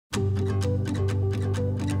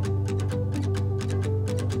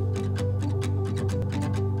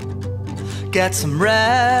Get some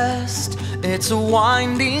rest. It's a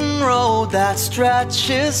winding road that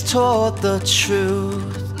stretches toward the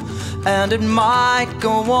truth, and it might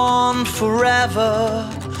go on forever.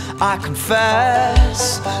 I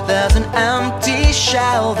confess, there's an empty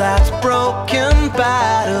shell that's broken,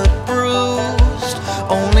 battered, bruised,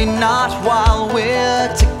 only not while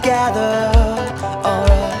we're together.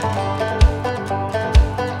 Alright.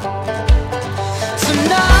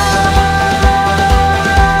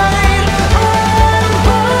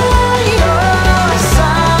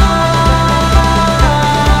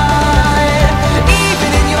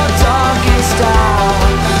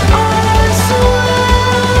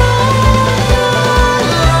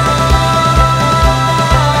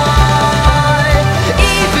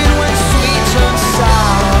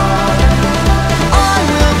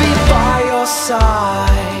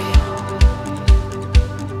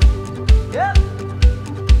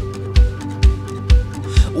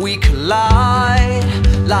 We collide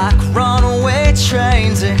like runaway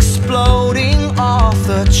trains exploding off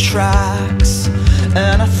the tracks,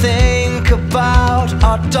 and I think about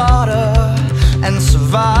our daughter and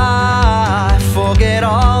survive. Forget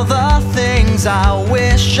all the things I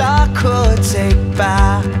wish I could take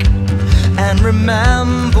back, and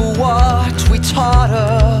remember what we taught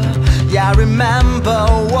her. Yeah, remember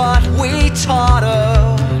what we taught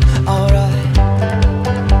her. Alright.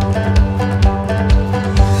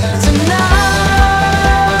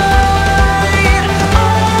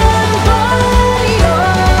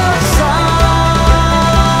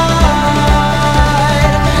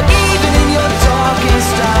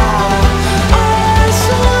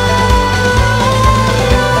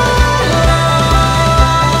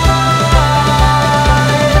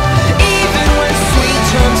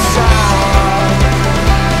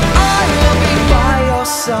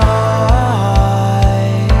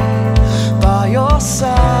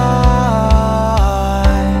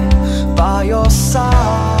 By your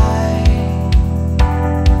side,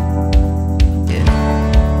 yeah.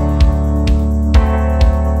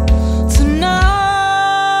 Tonight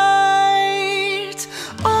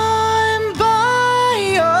I'm by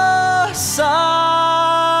your side,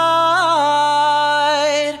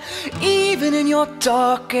 even in your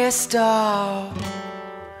darkest hour.